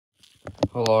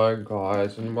Hello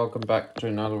guys and welcome back to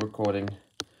another recording.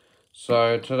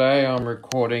 So today I'm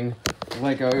recording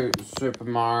Lego Super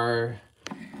Mario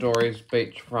Dorries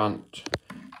Beachfront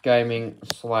Gaming /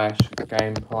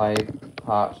 Gameplay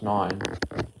Part 9.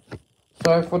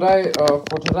 So for today's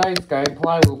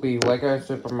gameplay will be Lego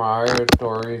Super Mario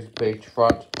Dorries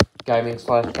Beachfront Gaming /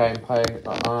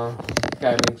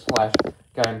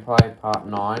 Gameplay Part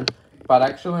 9. But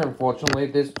actually, unfortunately,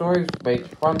 this Dorries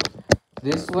Beachfront,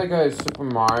 this Lego Super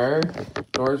Mario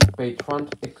Dorries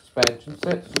Beachfront expansion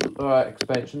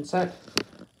set.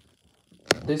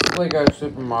 This Lego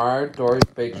Super Mario Dorries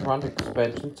Beachfront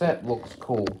expansion set looks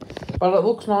cool, but it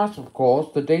looks nice, of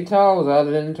course. The detail was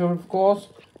added into it, of course.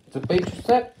 It's a beach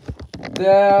set.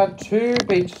 There are two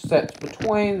beach sets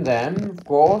between them, of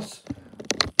course.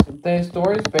 There's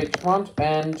Dorries Beachfront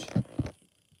and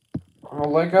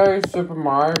Lego Super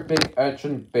Mario Big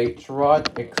Urchin Beach Ride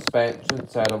expansion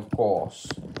set, of course.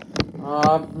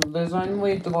 There's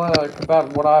only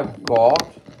about what I've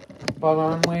got, but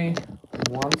only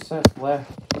one set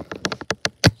left.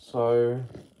 So,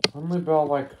 only about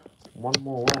one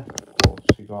more left, of course,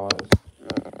 you guys.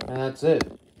 And that's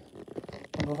it.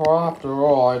 After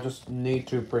all, I just need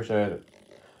to appreciate it.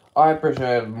 I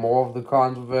appreciate more of the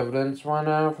kinds of evidence right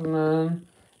now from them,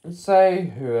 and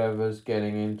say whoever's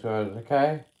getting into it,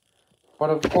 okay? But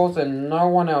of course, and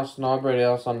nobody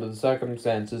else under the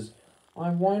circumstances, I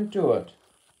won't do it.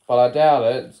 But I doubt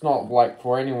it. It's not like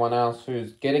for anyone else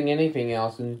who's getting anything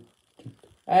else and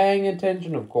paying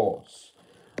attention, of course.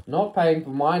 Not paying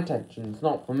for my attention. It's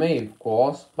not for me, of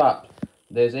course, but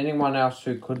there's anyone else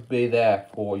who could be there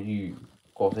for you.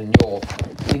 Of course,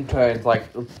 in turns,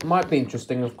 it might be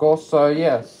interesting, of course, so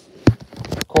yes.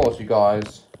 Of course, you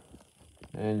guys.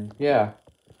 And, yeah.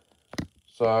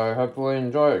 So, hopefully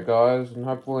enjoy it, guys, and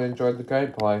hopefully enjoy the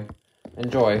gameplay.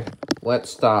 Enjoy. Let's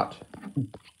start.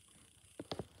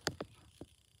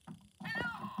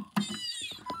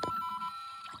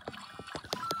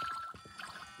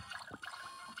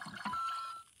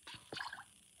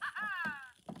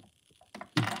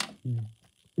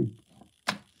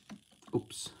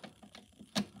 Oops.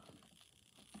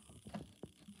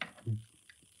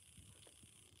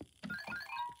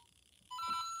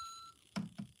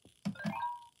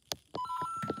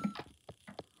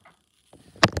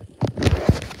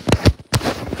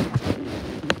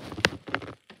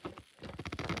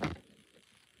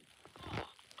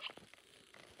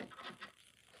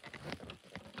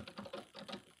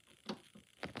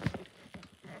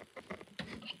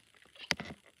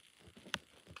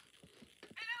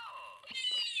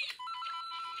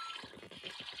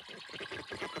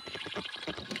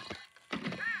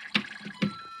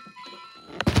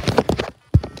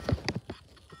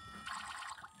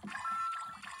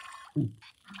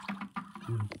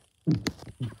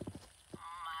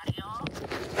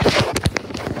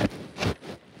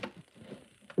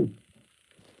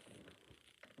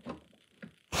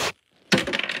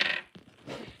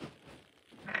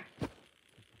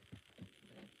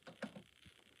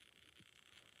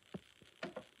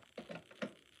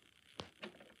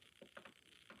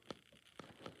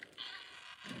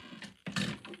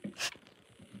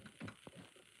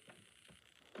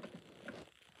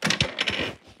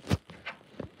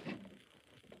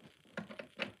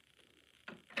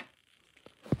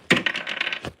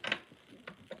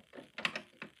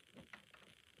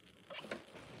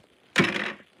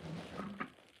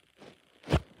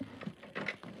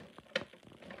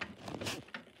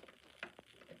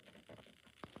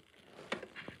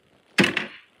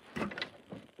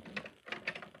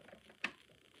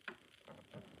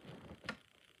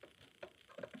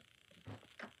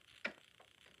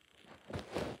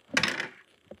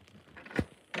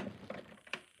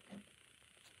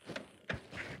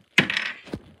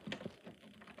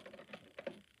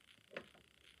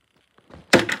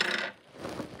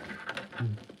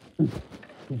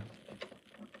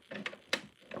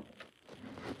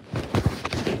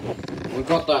 We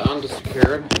got that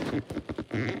undersecured.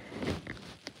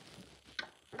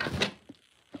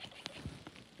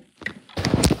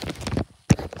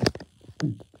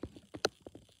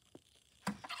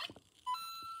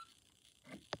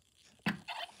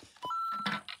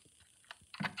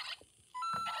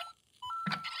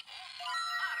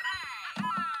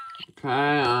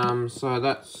 Okay, so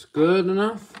that's good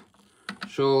enough.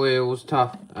 Surely it was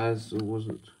tough, as it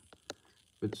wasn't.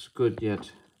 It's good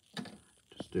yet.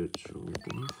 Just do it surely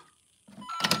good enough.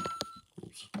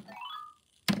 Oops.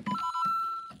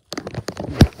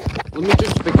 Let me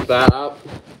just fix that up.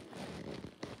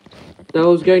 That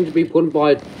was going to be put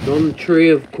on the tree,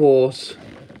 of course.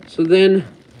 So then,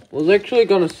 I was actually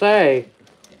going to say,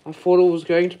 I I thought it was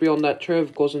going to be on that tree,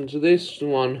 of course, into this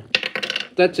one.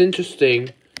 That's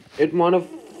interesting. It might have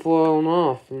fallen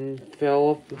off and fell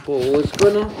off before it was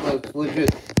gonna. That's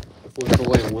legit. It was the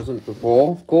way it wasn't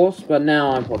before, of course, but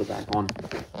now I put it back on.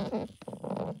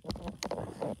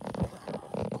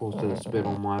 Of course, there's a spit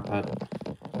on my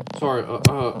iPad. Sorry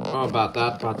about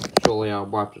that, but surely I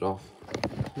wiped it off.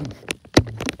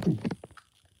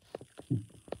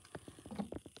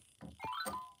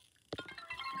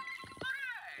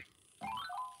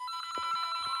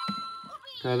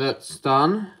 Okay, that's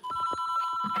done.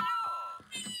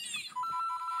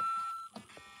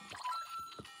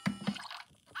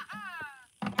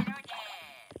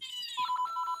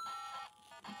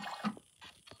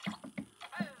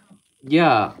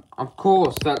 Yeah, of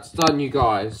course, that's done, you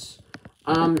guys.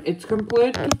 It's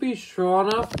complete to be sure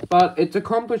enough, but it's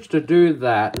accomplished to do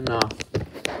that enough.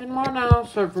 And right now,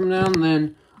 so from now and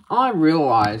then, I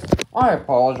realized I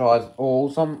apologize all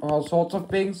sorts of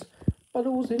things, but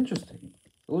it was interesting.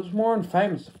 It was more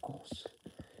infamous, of course.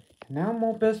 And now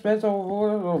more best bets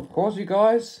of course, you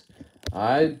guys.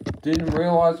 I didn't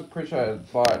realize appreciate it,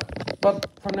 but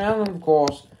from now on, of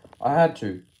course, I have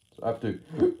to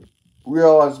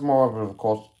realize more of it, of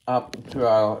course. Up to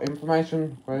our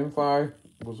information for info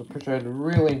was appreciated.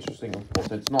 Really interesting, of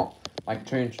course. It's not like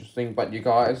too interesting, but you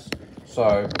guys.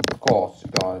 So of course,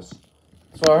 you guys.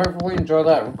 So hopefully enjoy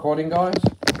that recording, guys.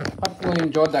 Hopefully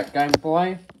enjoyed that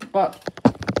gameplay. But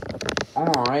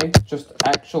I just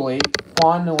actually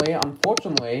finally,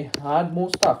 unfortunately, had more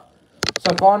stuff.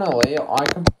 So finally, I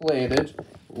completed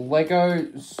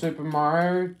Lego Super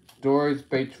Mario Dorries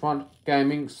Beachfront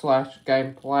Gaming /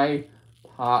 Gameplay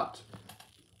Part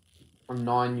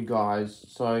 9, you guys.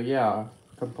 So yeah,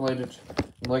 completed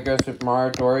Lego Super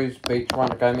Mario Dorries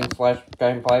Beachfront Gaming /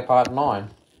 Gameplay Part 9.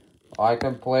 I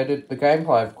completed the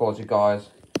gameplay, of course, you guys.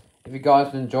 If you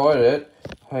guys enjoyed it,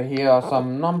 here are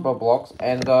some number blocks,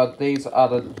 and these are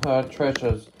the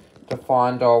treasures to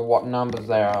find what numbers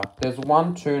they are. There's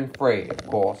 1, 2, and 3, of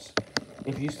course.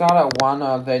 If you start at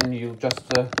 1, then you just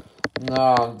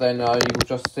you'll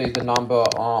just see the number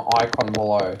icon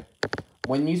below.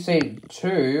 When you see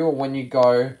 2, or when you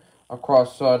go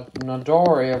across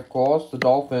Dorries, of course, the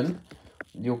dolphin,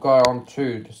 you'll go on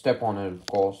 2 to step on it, of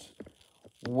course.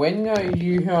 When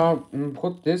you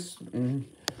put this and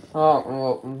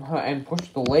push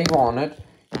the lever on it,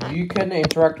 you can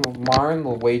interact with Mario and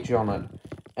Luigi on it.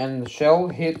 And the shell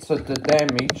hits the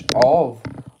damage of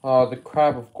the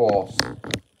crab, of course.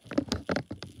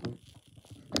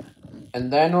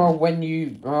 And then when you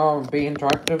be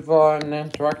interactive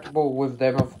and interactable with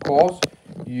them, of course,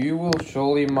 you will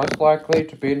surely most likely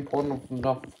to be important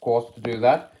enough, of course, to do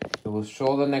that. It will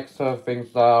show the next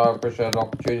things that are appreciated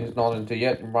opportunities not into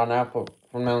yet and run out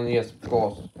from now on, yes, of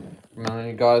course, from now on,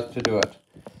 you guys, to do it.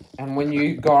 And when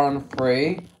you go on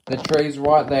 3, the tree's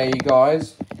right there, you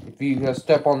guys. If you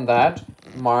step on that,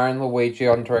 Mario and Luigi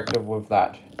are interactive with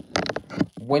that.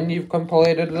 When you've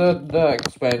completed the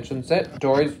expansion set,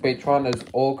 Dorries Beachfront is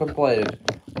all completed.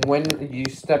 When you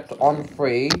stepped on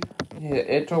 3,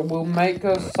 it will make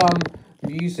some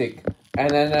music, and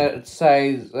then it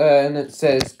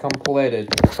says completed.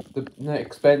 The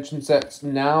expansion set's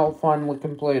now finally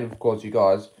completed, of course, you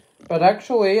guys. But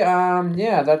actually,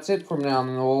 yeah, that's it from now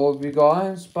on, all of you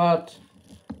guys. But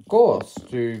of course,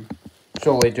 to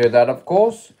surely do that, of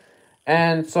course.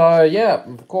 And so yeah,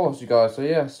 of course, you guys. So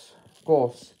yes, of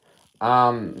course.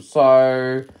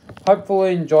 So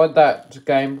hopefully enjoyed that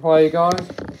gameplay, guys.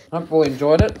 Hopefully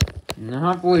enjoyed it. And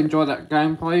hopefully enjoyed that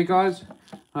gameplay, you guys.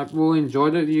 Hopefully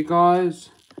enjoyed it, you guys.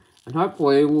 And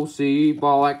hopefully we'll see you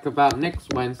by like about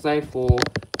next Wednesday for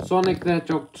Sonic the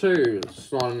Hedgehog 2,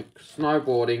 Sonic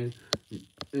Snowboarding,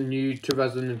 new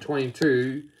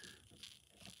 2022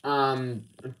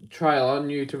 trailer,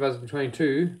 new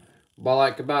 2022, by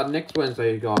like about next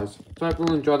Wednesday, you guys. So hopefully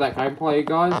you'll enjoy that gameplay, you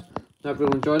guys. Hopefully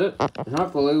you enjoyed it, and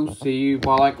hopefully we'll see you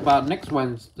by like about next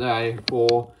Wednesday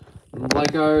for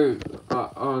Lego,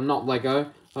 not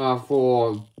Lego,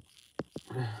 for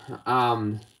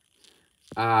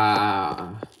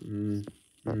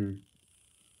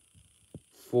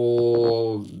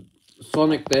for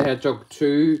Sonic the Hedgehog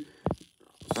 2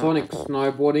 Sonic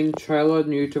Snowboarding trailer,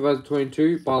 new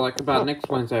 2022, by like about next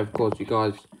Wednesday, of course, you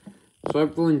guys. So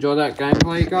hopefully enjoy that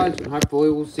gameplay, guys, and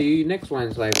hopefully we'll see you next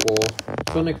Wednesday for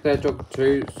Sonic the Hedgehog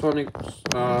 2 Sonic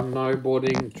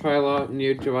Snowboarding trailer,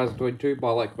 new 2022, by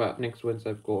like about next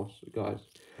Wednesday, of course, you guys.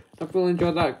 Hopefully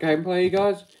enjoy that gameplay, you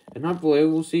guys, and hopefully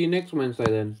we'll see you next Wednesday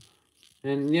then.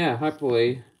 And yeah,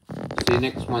 hopefully see you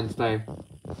next Wednesday.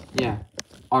 Yeah.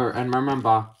 Oh, and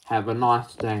remember, have a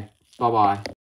nice day. Bye-bye.